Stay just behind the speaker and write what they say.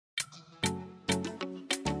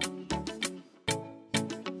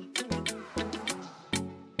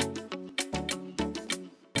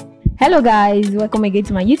Hello guys, welcome again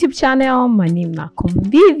to my YouTube channel. My name is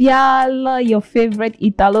Convivial, your favorite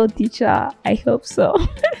Italo teacher. I hope so.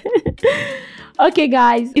 Okay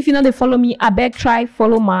guys, if you know they follow me, I beg try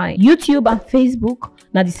follow my YouTube and Facebook.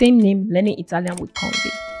 Now the same name, Learning Italian with Convi.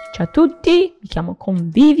 Ciao a tutti, mi chiamo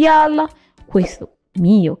Convivial. Questo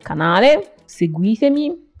mio canale.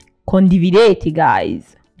 Seguitemi, condividete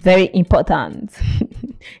guys. Very important.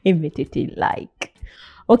 E mettete like.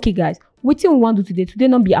 Okay guys, wetin we wan do today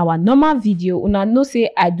not be our normal video. Una know say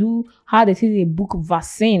I do how they take a book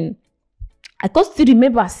vaccine. I can still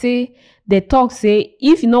remember say they talk say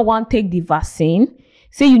if you no want take the vaccine,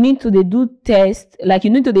 say you need to dey do test, like you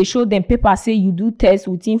need to dey show them paper say you do test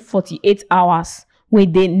within 48 hours when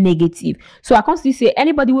they negative. So I can still say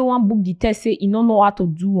anybody wey wan book the test say you no know how to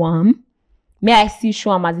do am, may I still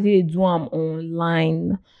show am as they do am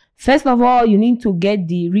online. First of all, you need to get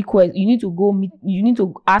the request. You need to go meet, you need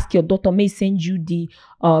to ask your doctor may send you the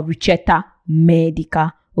ricetta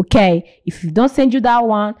medica. Okay, if you don't send you that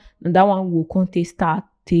one, then that one will contact start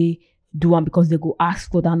to do one because they go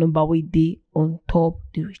ask for that number where they on top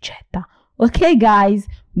the ricetta. Okay guys,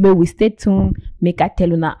 may we stay tuned, make I tell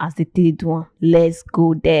you now as they do one. Let's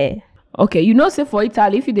go there. Okay, you know say for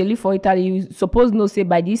Italy, if you dey live for Italy, you suppose know say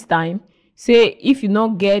by this time, say if you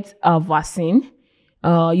not get a vaccine,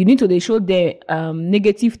 you need to dey show the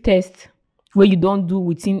negative test where you don't do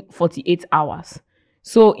within 48 hours.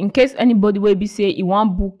 So in case anybody will be say you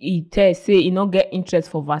want book a test, say you not get interest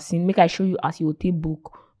for vaccine, make I show you as you will take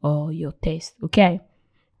book your test. Okay,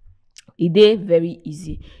 it is very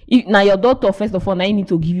easy. If now your doctor first of all, now you need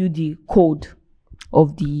to give you the code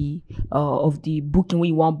of the booking where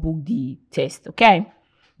you want book the test. Okay,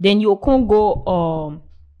 then you can go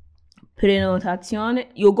prenotazione.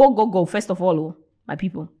 You go first of all. My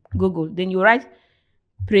people, Google. Then you write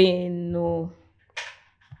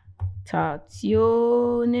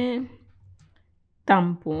prenotazione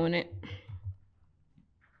tampone.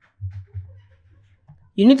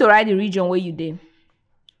 You need to write the region where you did.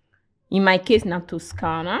 In my case, not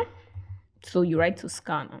Toscana. So you write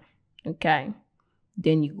Toscana. Okay.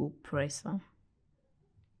 Then you go press them.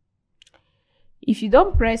 If you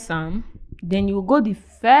don't press them, then you go the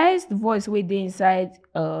first voice where they inside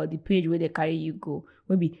the page where they carry you go.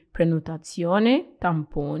 Maybe prenotazione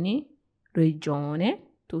tampone regione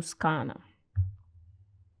Toscana.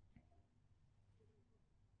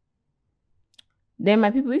 Then my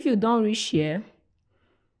people, if you don't reach here,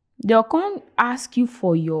 they'll come ask you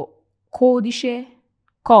for your codice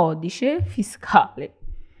fiscale.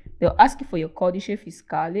 They'll ask you for your codice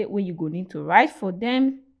fiscale where you go need to write for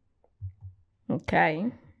them.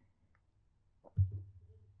 Okay.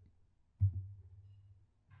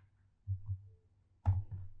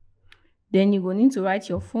 Then you go need to write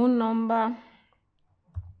your phone number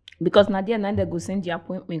because now they go send your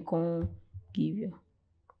appointment con give you.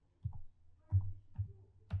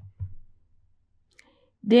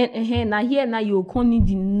 Then now you can need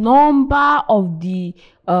the number of the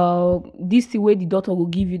this way the doctor will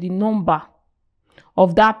give you the number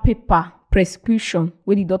of that paper prescription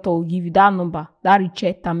where the doctor will give you that number, that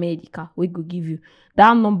ricetta medica we go give you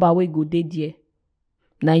that number we go there.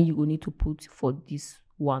 Now you go need to put for this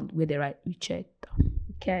one where they write ricetta.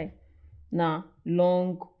 Okay, now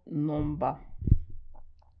long number.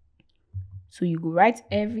 So you go write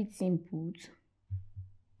everything put.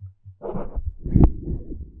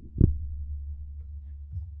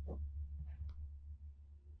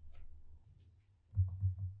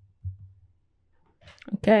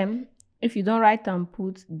 Okay, if you don't write and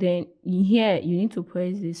put, then in here you need to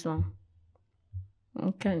press this one.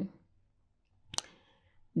 Okay,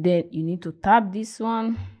 then you need to tap this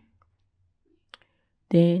one.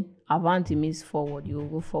 Then avanti means forward. You will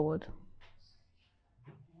go forward.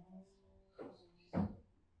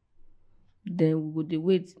 Then we go the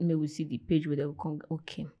wait. May we see the page where they will come.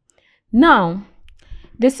 Okay. Now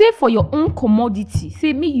they say for your own commodity,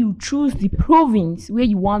 say me you choose the province where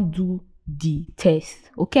you want to do the test.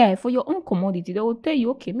 Okay, for your own commodity, they will tell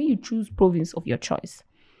you, okay, me you choose province of your choice.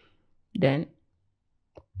 Then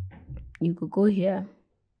you could go here.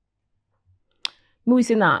 We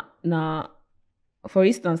say na for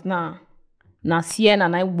instance na Siena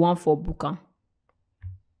and I want for Buka.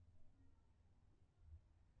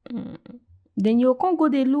 Then you can go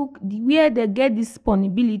they look where they get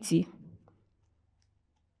disponibility.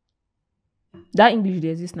 That English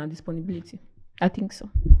there exists now, disponibility. I think so.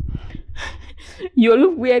 You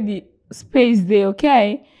look where the space there,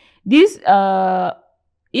 okay? This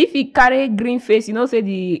if you carry green face, you know say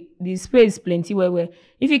the space plenty where.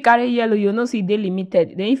 If you carry yellow, you know say they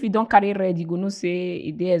limited. Then if you don't carry red, you gonna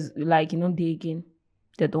say there's like they again.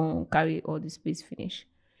 They don't carry all the space finish.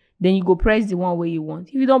 then you go press the one where you want.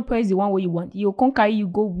 If you don't press the one where you want, you can carry you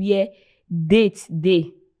go where date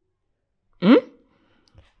day.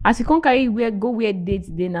 As you can carry go where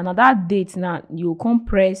date day, now that date now you can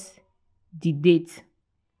press the date.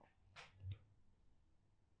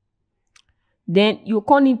 Then you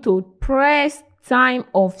can need to press time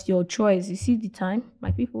of your choice. You see the time,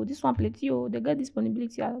 my people. This one plenty. They get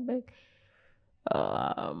disponibility. I beg.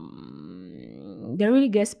 They really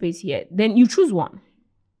get space here. Then you choose one.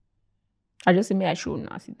 I just say me I show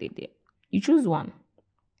now. See there. You choose one.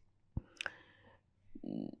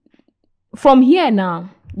 From here now,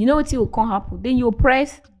 you know what will come happen. Then you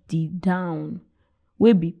press the down.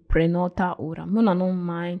 Will be prenatal order. Me no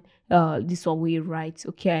mind this one way right,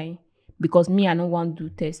 okay? Because me I don't want to do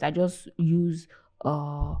test. I just use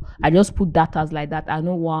I just put data like that. I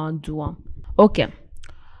don't want to do one. Okay.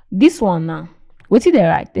 This one now. What is they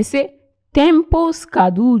right? They say tempo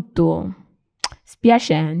scaduto.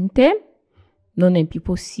 Spiacente. Non è più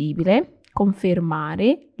possibile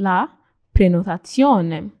confermare la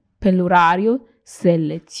prenotazione per l'orario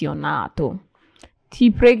selezionato.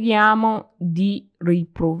 Ti preghiamo di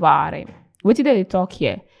riprovare. What did they talk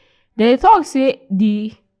here? They talk say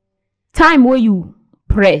the time where you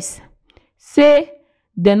press. Say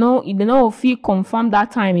they know if you confirm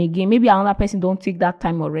that time again. Maybe another person don't take that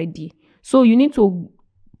time already. So you need to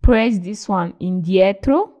press this one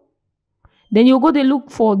indietro. Then you go to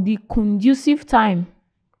look for the conducive time.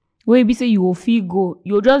 Where you say you will feel go.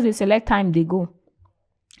 You just select time they go.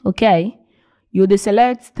 Okay? You the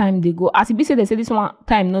select time they go. As if say they say this one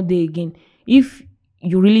time not there again. If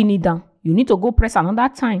you really need them, you need to go press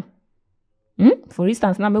another time. For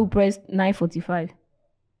instance, now we press 9:45.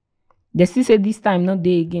 They still say this time not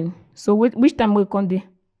there again. So which time we come there?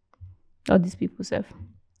 All these people say.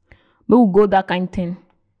 We will go that kind of thing.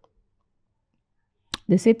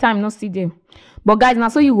 They say time not still there. But guys, now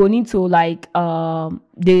so you will need to like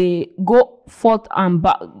they go forth and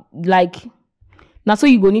back like now so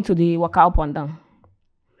you go need to the work up and down.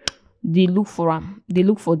 They look for them. They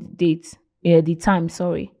look for the date. The time,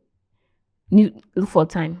 sorry. Look for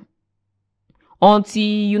time. Until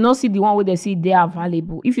you not see the one where they see they are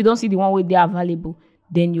available. If you don't see the one where they are available,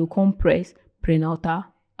 then you can press prenota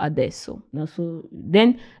adesso. Now so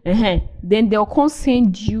then they'll come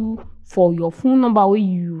send you for your phone number where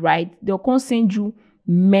you write. They'll come send you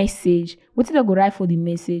message. What did they go write for the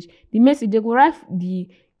message? The message they go write the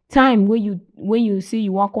time when you say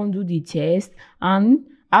you want to do the test, and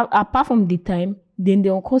apart from the time, then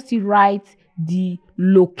they'll come still write the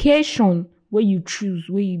location where you choose,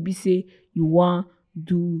 where you be say you want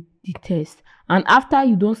do the test. And after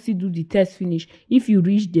you don't still do the test finish, if you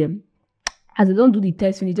reach them, as they don't do the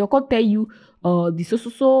test finish, they'll come tell you the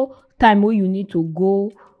so time where you need to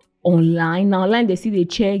go online. Now online they see they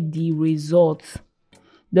check the results.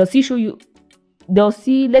 They'll see show you. They'll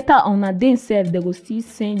see later on a day itself. They will still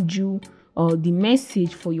send you the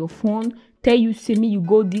message for your phone. Tell you say me you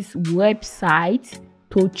go this website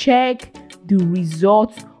to check the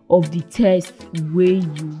results of the test where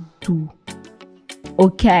you do.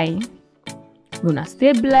 Okay. Gonna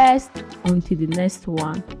stay blessed until the next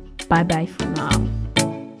one. Bye bye for now.